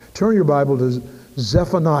Turn your Bible to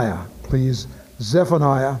Zephaniah, please.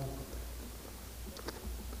 Zephaniah.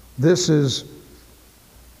 This is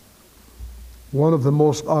one of the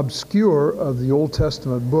most obscure of the Old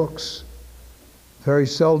Testament books. Very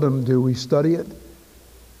seldom do we study it.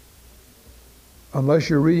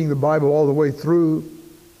 Unless you're reading the Bible all the way through,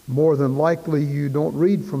 more than likely you don't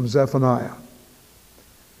read from Zephaniah.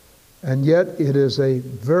 And yet it is a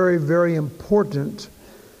very, very important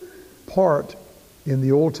part in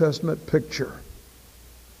the Old Testament picture.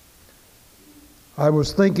 I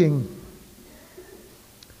was thinking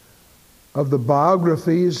of the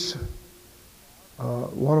biographies.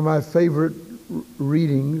 One of my favorite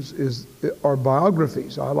readings are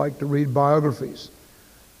biographies. I like to read biographies.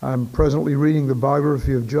 I'm presently reading the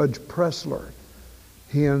biography of Judge Pressler.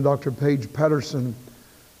 He and Dr. Paige Patterson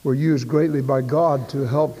were used greatly by God to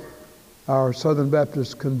help our Southern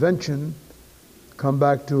Baptist Convention come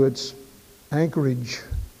back to its anchorage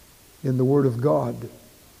in the Word of God.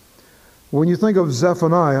 When you think of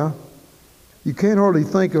Zephaniah, you can't hardly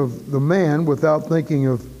think of the man without thinking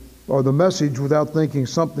of, or the message without thinking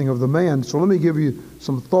something of the man. So let me give you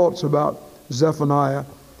some thoughts about Zephaniah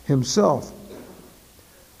himself.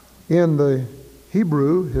 In the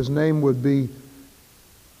Hebrew, his name would be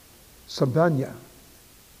Spanya,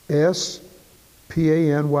 S-P-A-N-Y-A.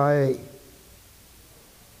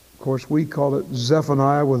 Of course, we call it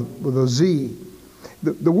Zephaniah with a Z.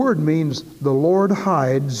 The word means the Lord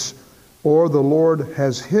hides, or the Lord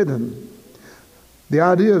has hidden. The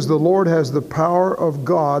idea is the Lord has the power of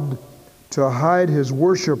God to hide his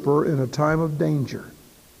worshiper in a time of danger.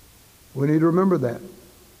 We need to remember that.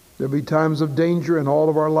 There'll be times of danger in all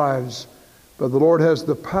of our lives, but the Lord has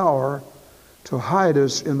the power to hide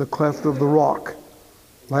us in the cleft of the rock.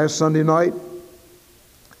 Last Sunday night,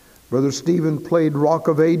 Brother Stephen played Rock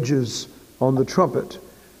of Ages on the trumpet,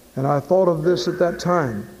 and I thought of this at that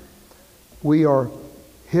time. We are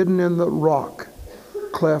hidden in the rock,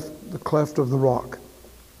 the cleft of the rock.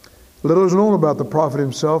 Little is known about the prophet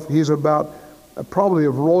himself. He's probably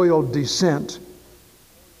of royal descent.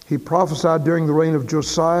 He prophesied during the reign of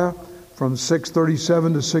Josiah from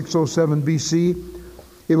 637 to 607 BC.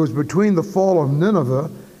 It was between the fall of Nineveh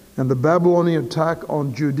and the Babylonian attack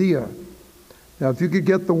on Judea. Now, if you could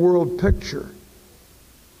get the world picture,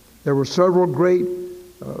 there were several great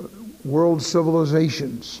world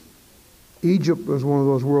civilizations. Egypt was one of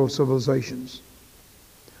those world civilizations.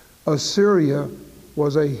 Assyria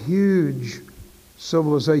was a huge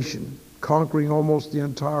civilization, conquering almost the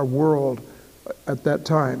entire world at that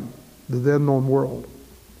time, the then known world.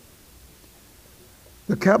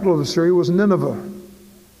 The capital of Assyria was Nineveh.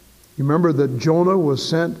 You remember that Jonah was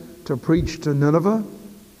sent to preach to Nineveh?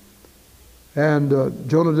 And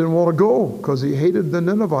Jonah didn't want to go because he hated the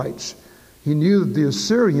Ninevites. He knew that the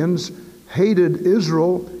Assyrians hated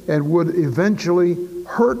Israel and would eventually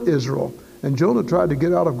hurt Israel. And Jonah tried to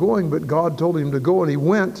get out of going, but God told him to go, and he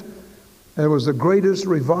went. And it was the greatest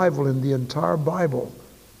revival in the entire Bible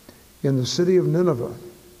in the city of Nineveh.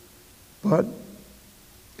 But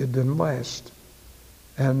it didn't last.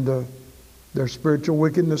 And their spiritual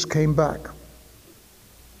wickedness came back.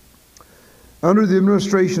 Under the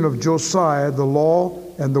administration of Josiah, the law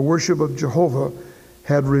and the worship of Jehovah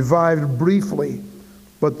had revived briefly,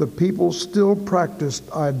 but the people still practiced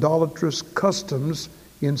idolatrous customs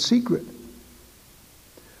in secret.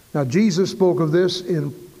 Now, Jesus spoke of this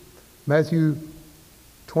in Matthew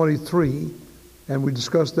 23, and we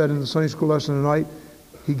discussed that in the Sunday school lesson tonight.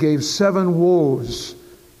 He gave 7 woes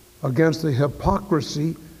against the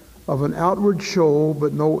hypocrisy of an outward show,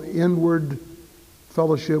 but no inward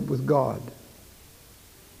fellowship with God.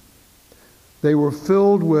 They were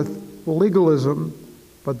filled with legalism,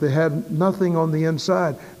 but they had nothing on the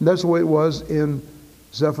inside. And that's the way it was in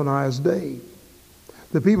Zephaniah's day.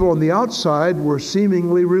 The people on the outside were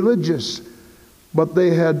seemingly religious, but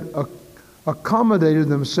they had accommodated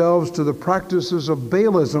themselves to the practices of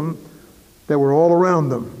Baalism that were all around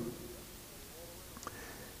them.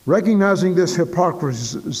 Recognizing this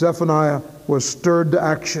hypocrisy, Zephaniah was stirred to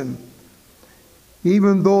action.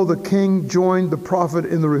 Even though the king joined the prophet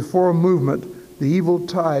in the reform movement, the evil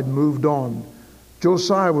tide moved on.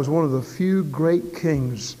 Josiah was one of the few great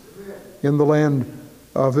kings in the land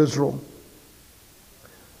of Israel.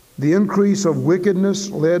 The increase of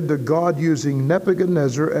wickedness led to God using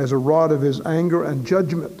Nebuchadnezzar as a rod of his anger and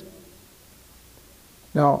judgment.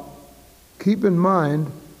 Now, keep in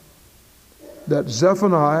mind that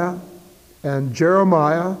Zephaniah and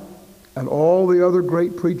Jeremiah and all the other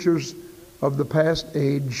great preachers of the past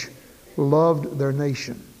age loved their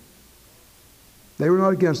nation. They were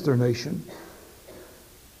not against their nation.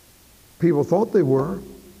 People thought they were,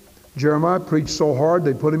 Jeremiah preached so hard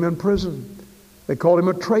they put him in prison. They called him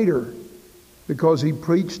a traitor because he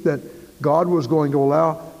preached that God was going to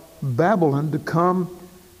allow Babylon to come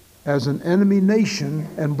as an enemy nation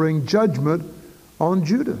and bring judgment on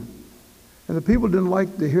Judah. And the people didn't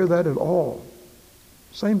like to hear that at all.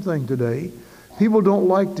 Same thing today. People don't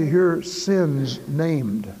like to hear sins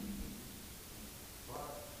named.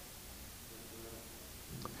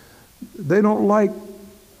 They don't like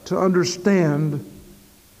to understand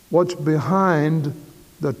what's behind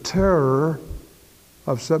the terror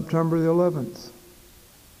of September the 11th.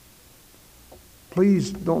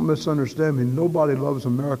 Please don't misunderstand me. Nobody loves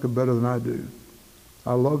America better than I do.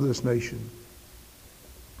 I love this nation.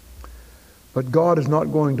 But God is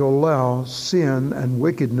not going to allow sin and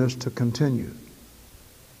wickedness to continue.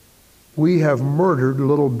 We have murdered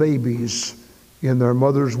little babies in their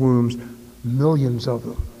mother's wombs, millions of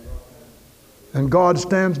them. And God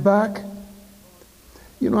stands back.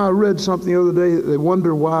 You know, I read something the other day. They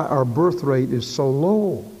wonder why our birth rate is so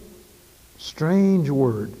low. Strange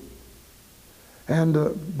word. And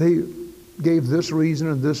they gave this reason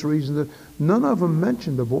and this reason. None of them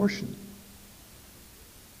mentioned abortion.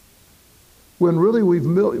 When really we've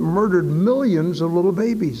murdered millions of little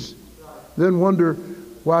babies. Then wonder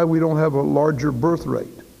why we don't have a larger birth rate.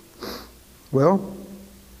 Well,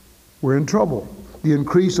 we're in trouble. The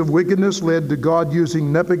increase of wickedness led to God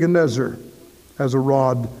using Nebuchadnezzar as a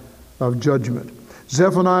rod of judgment.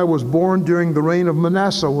 Zephaniah was born during the reign of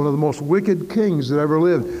Manasseh, one of the most wicked kings that ever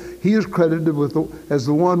lived. He is credited as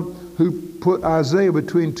the one who put Isaiah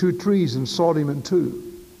between two trees and sawed him in two.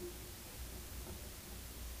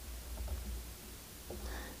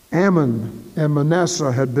 Ammon and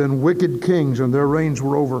Manasseh had been wicked kings, and their reigns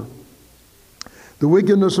were over. The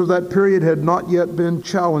wickedness of that period had not yet been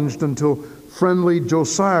challenged until friendly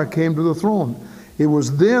Josiah came to the throne. It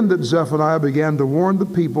was then that Zephaniah began to warn the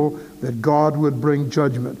people that God would bring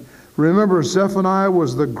judgment. Remember, Zephaniah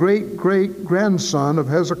was the great-great-grandson of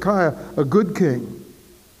Hezekiah, a good king.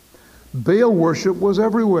 Baal worship was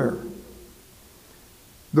everywhere.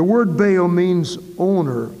 The word Baal means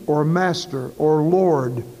owner or master or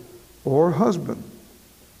lord or husband.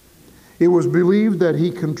 It was believed that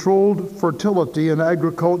he controlled fertility in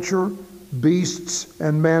agriculture, beasts,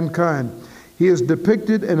 and mankind. He is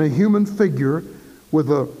depicted in a human figure with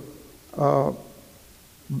a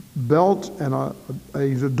belt, and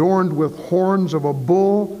he's adorned with horns of a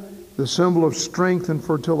bull, the symbol of strength and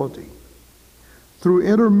fertility. Through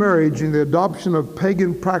intermarriage and the adoption of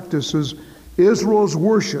pagan practices, Israel's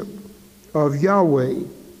worship of Yahweh,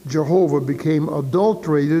 Jehovah, became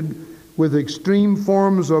adulterated with extreme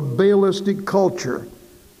forms of Baalistic culture,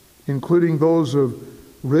 including those of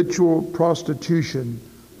ritual prostitution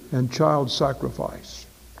and child sacrifice.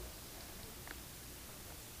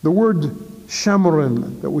 The word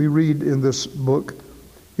shamarin that we read in this book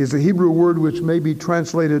is a Hebrew word which may be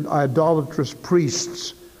translated idolatrous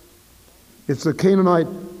priests. It's the Canaanite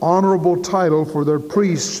honorable title for their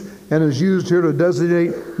priests and is used here to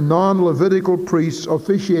designate non-Levitical priests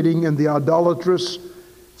officiating in the idolatrous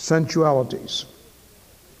sensualities.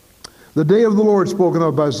 The day of the Lord spoken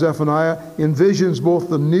of by Zephaniah envisions both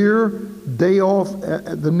the near day of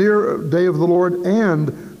the Lord and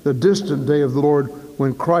the distant day of the Lord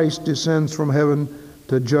when Christ descends from heaven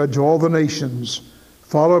to judge all the nations,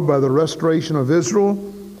 followed by the restoration of Israel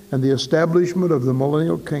and the establishment of the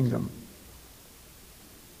millennial kingdom.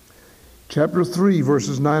 Chapter 3,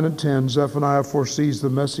 verses 9 and 10, Zephaniah foresees the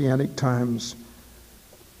messianic times.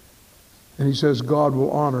 And he says God will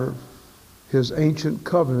honor his ancient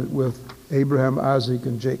covenant with Abraham, Isaac,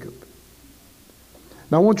 and Jacob.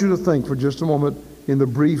 Now I want you to think for just a moment in the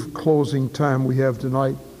brief closing time we have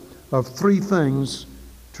tonight of three things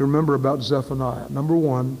to remember about Zephaniah. Number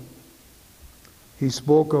one, he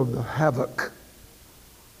spoke of the havoc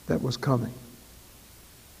that was coming.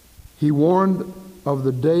 He warned of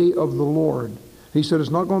the day of the Lord. He said it's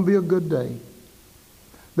not going to be a good day.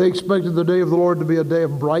 They expected the day of the Lord to be a day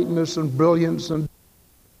of brightness and brilliance and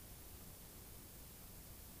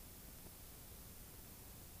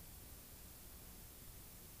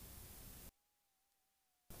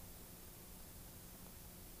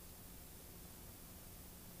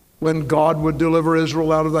when God would deliver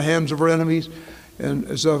Israel out of the hands of her enemies.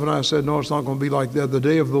 And Zephaniah said, no, it's not going to be like that. The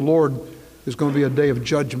day of the Lord is going to be a day of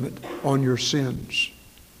judgment on your sins.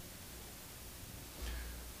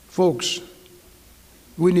 Folks,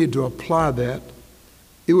 we need to apply that.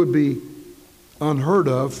 It would be unheard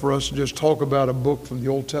of for us to just talk about a book from the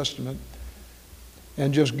Old Testament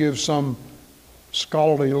and just give some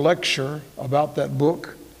scholarly lecture about that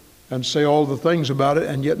book and say all the things about it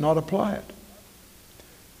and yet not apply it.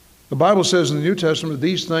 The Bible says in the New Testament that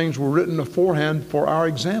these things were written beforehand for our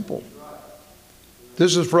example.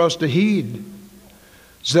 This is for us to heed.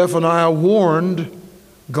 Zephaniah warned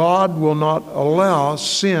God will not allow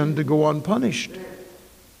sin to go unpunished.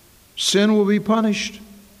 Sin will be punished.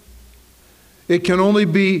 We can only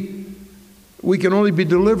be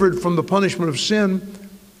delivered from the punishment of sin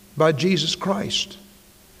by Jesus Christ.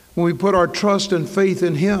 When we put our trust and faith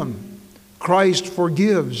in Him, Christ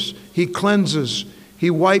forgives, He cleanses, He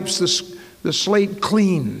wipes the slate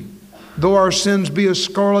clean. Though our sins be as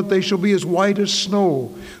scarlet, they shall be as white as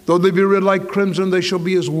snow. Though they be red like crimson, they shall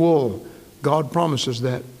be as wool. God promises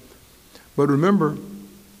that. But remember,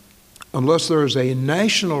 unless there is a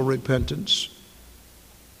national repentance,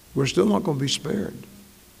 we're still not going to be spared.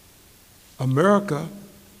 America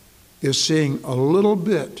is seeing a little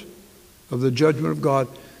bit of the judgment of God.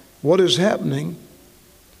 What is happening?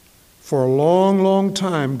 For a long, long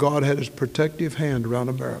time, God had His protective hand around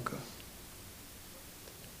America.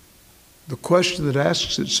 The question that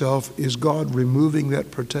asks itself, is God removing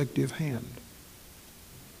that protective hand?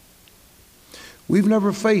 We've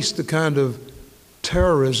never faced the kind of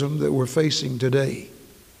terrorism that we're facing today.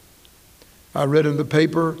 I read in the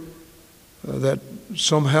paper that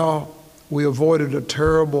somehow we avoided a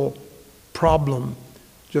terrible problem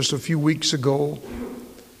just a few weeks ago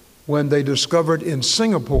when they discovered in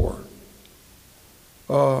Singapore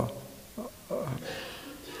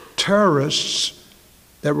terrorists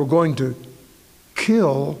that were going to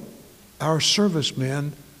kill our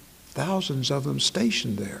servicemen, thousands of them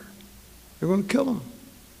stationed there. They're going to kill them,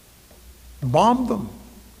 bomb them.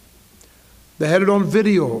 They had it on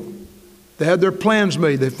video. They had their plans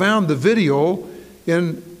made. They found the video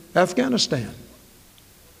in Afghanistan.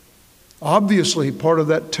 Obviously part of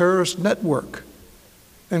that terrorist network.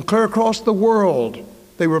 And clear across the world,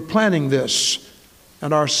 they were planning this.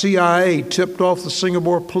 And our CIA tipped off the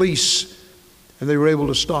Singapore police, and they were able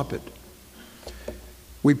to stop it.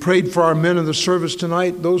 We prayed for our men in the service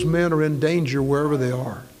tonight. Those men are in danger wherever they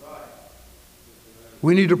are.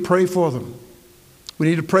 We need to pray for them. We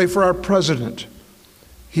need to pray for our president.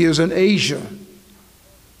 He is in Asia.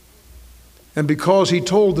 And because he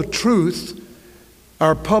told the truth,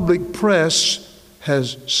 our public press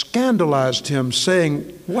has scandalized him,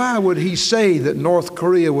 saying, why would he say that North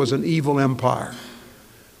Korea was an evil empire?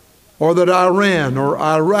 Or that Iran or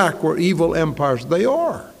Iraq were evil empires? They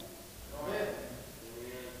are.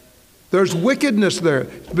 There's wickedness there.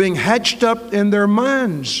 It's being hatched up in their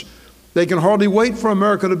minds. They can hardly wait for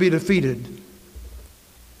America to be defeated.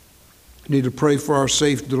 We need to pray for our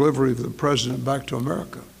safe delivery of the president back to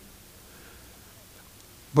America.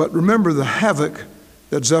 But remember the havoc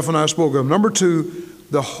that Zephaniah spoke of. Number two,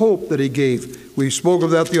 the hope that he gave. We spoke of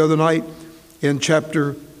that the other night in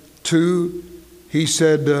chapter 2. He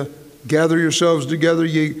said, gather yourselves together,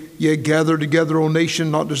 ye gather together, O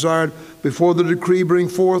nation not desired. Before the decree bring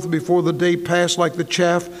forth, before the day pass like the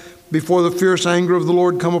chaff, before the fierce anger of the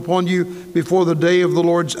Lord come upon you, before the day of the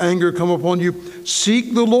Lord's anger come upon you.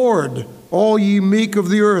 Seek the Lord, all ye meek of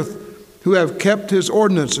the earth, who have kept His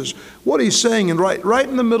ordinances. What he's saying, and right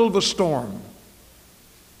in the middle of a storm,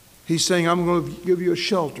 he's saying, I'm going to give you a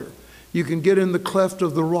shelter. You can get in the cleft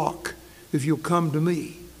of the rock if you'll come to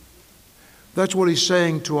me. That's what he's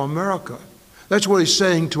saying to America. That's what he's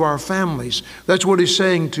saying to our families. That's what he's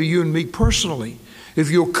saying to you and me personally.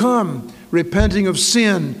 If you'll come repenting of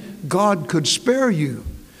sin, God could spare you.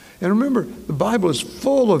 And remember, the Bible is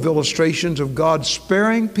full of illustrations of God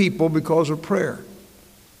sparing people because of prayer.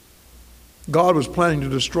 God was planning to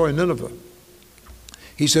destroy Nineveh.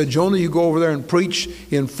 He said, Jonah, you go over there and preach.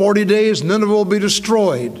 In 40 days, Nineveh will be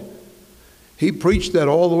destroyed. He preached that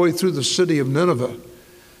all the way through the city of Nineveh.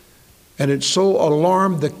 And it so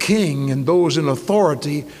alarmed the king and those in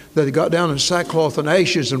authority that he got down in sackcloth and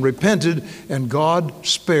ashes and repented, and God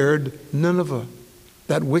spared Nineveh,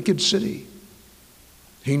 that wicked city.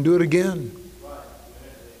 He can do it again.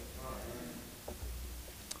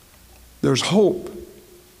 There's hope.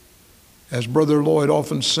 As Brother Lloyd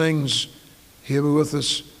often sings, He'll be with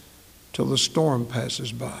us till the storm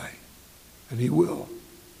passes by. And He will.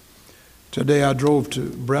 Today I drove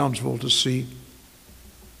to Brownsville to see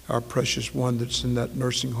our precious one that's in that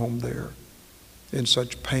nursing home there, in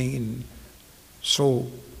such pain,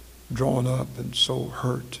 so drawn up and so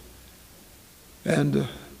hurt. And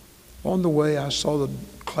on the way I saw the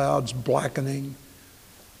clouds blackening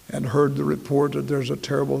and heard the report that there's a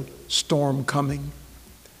terrible storm coming.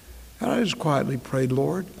 And I just quietly prayed,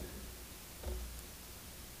 Lord,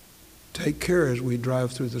 take care as we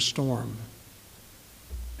drive through the storm.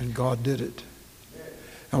 And God did it.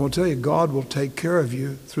 I will tell you, God will take care of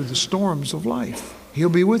you through the storms of life. He'll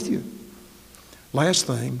be with you. Last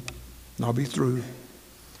thing, And I'll be through.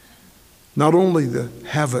 Not only the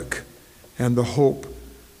havoc and the hope,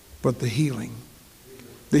 but the healing.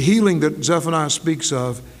 The healing that Zephaniah speaks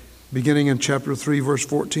of, beginning in chapter 3, verse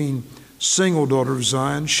 14. Sing, O daughter of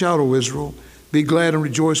Zion, shout, O Israel, be glad and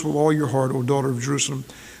rejoice with all your heart, O daughter of Jerusalem.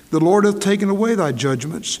 The Lord hath taken away thy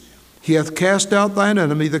judgments. He hath cast out thine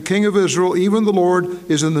enemy, the King of Israel, even the Lord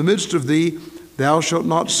is in the midst of thee. Thou shalt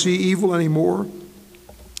not see evil any more.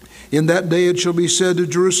 In that day it shall be said to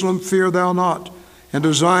Jerusalem, fear thou not, and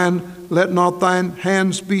to Zion, let not thine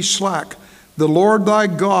hands be slack. The Lord thy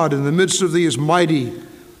God in the midst of thee is mighty.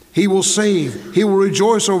 He will save. He will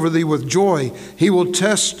rejoice over thee with joy. He will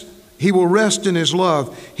rest in his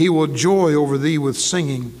love. He will joy over thee with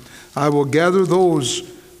singing. I will gather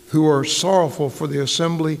those who are sorrowful for the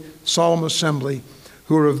solemn assembly,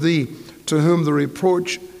 who are of thee, to whom the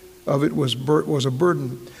reproach of it was a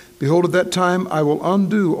burden. Behold, at that time I will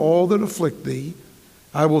undo all that afflict thee.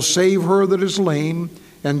 I will save her that is lame,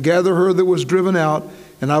 and gather her that was driven out,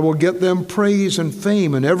 and I will get them praise and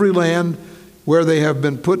fame in every land where they have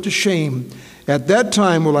been put to shame. At that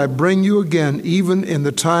time will I bring you again, even in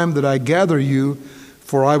the time that I gather you,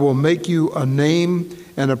 for I will make you a name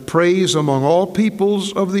and a praise among all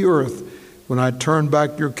peoples of the earth, when I turn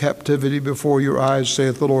back your captivity before your eyes,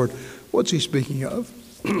 saith the Lord. What's he speaking of?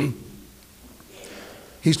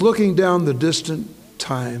 He's looking down the distant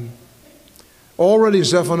time. Already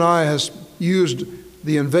Zephaniah has used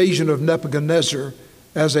the invasion of Nebuchadnezzar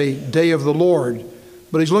as a day of the Lord.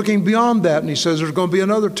 But he's looking beyond that, and he says there's going to be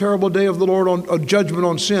another terrible day of the Lord, on a judgment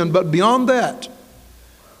on sin. But beyond that,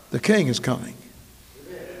 the King is coming.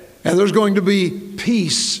 And there's going to be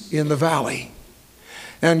peace in the valley.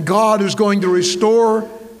 And God is going to restore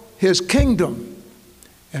his kingdom.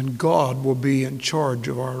 And God will be in charge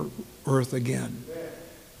of our earth again.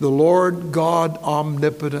 The Lord God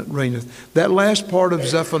omnipotent reigneth. That last part of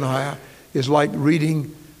Zephaniah is like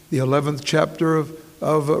reading the 11th chapter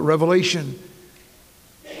of Revelation.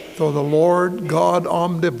 For the Lord God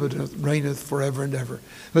omnipotent reigneth forever and ever.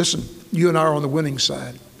 Listen, you and I are on the winning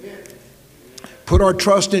side. Put our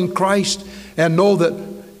trust in Christ and know that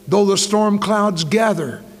though the storm clouds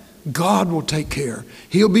gather, God will take care.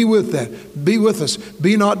 He'll be with that. Be with us.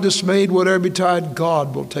 Be not dismayed, whatever betide,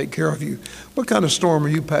 God will take care of you. What kind of storm are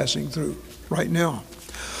you passing through right now?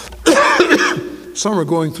 Some are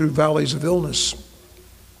going through valleys of illness.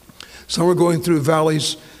 Some are going through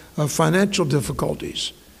valleys of financial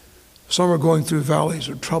difficulties. Some are going through valleys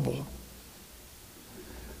of trouble.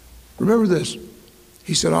 Remember this.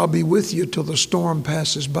 He said, I'll be with you till the storm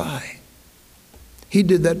passes by. He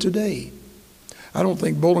did that today. I don't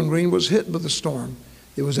think Bowling Green was hit with the storm.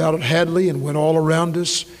 It was out at Hadley and went all around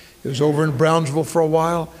us. It was over in Brownsville for a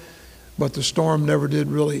while, but the storm never did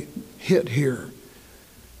really hit here.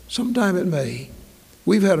 Sometime it may.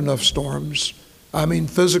 We've had enough storms. I mean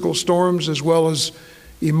physical storms as well as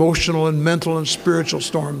emotional and mental and spiritual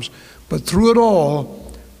storms. But through it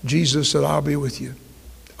all, Jesus said, I'll be with you.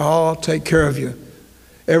 I'll take care of you.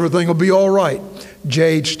 Everything will be all right.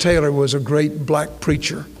 J.H. Taylor was a great black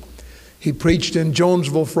preacher. He preached in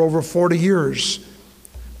Jonesville for over 40 years,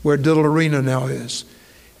 where Diddle Arena now is.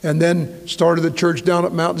 And then started the church down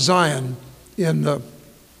at Mount Zion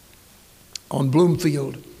on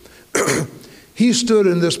Bloomfield. He stood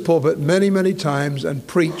in this pulpit many, many times and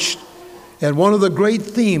preached. And one of the great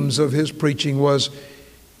themes of his preaching was,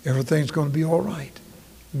 everything's going to be all right.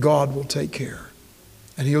 God will take care.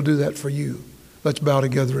 And he'll do that for you. Let's bow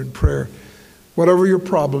together in prayer. Whatever your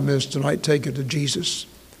problem is tonight, take it to Jesus.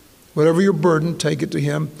 Whatever your burden, take it to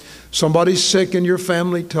him. Somebody's sick in your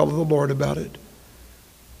family, tell the Lord about it.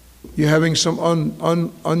 You're having some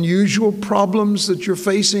unusual problems that you're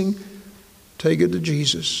facing, take it to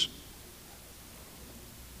Jesus.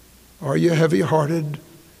 Are you heavy-hearted?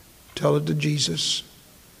 Tell it to Jesus.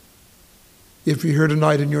 If you're here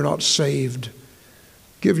tonight and you're not saved,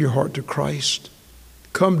 give your heart to Christ.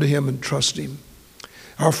 Come to him and trust him.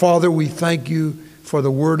 Our Father, we thank you for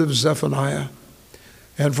the word of Zephaniah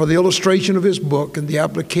and for the illustration of his book and the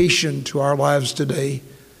application to our lives today,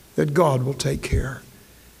 that God will take care.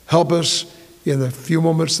 Help us in the few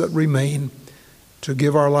moments that remain to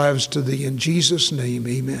give our lives to thee. In Jesus' name,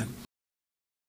 amen.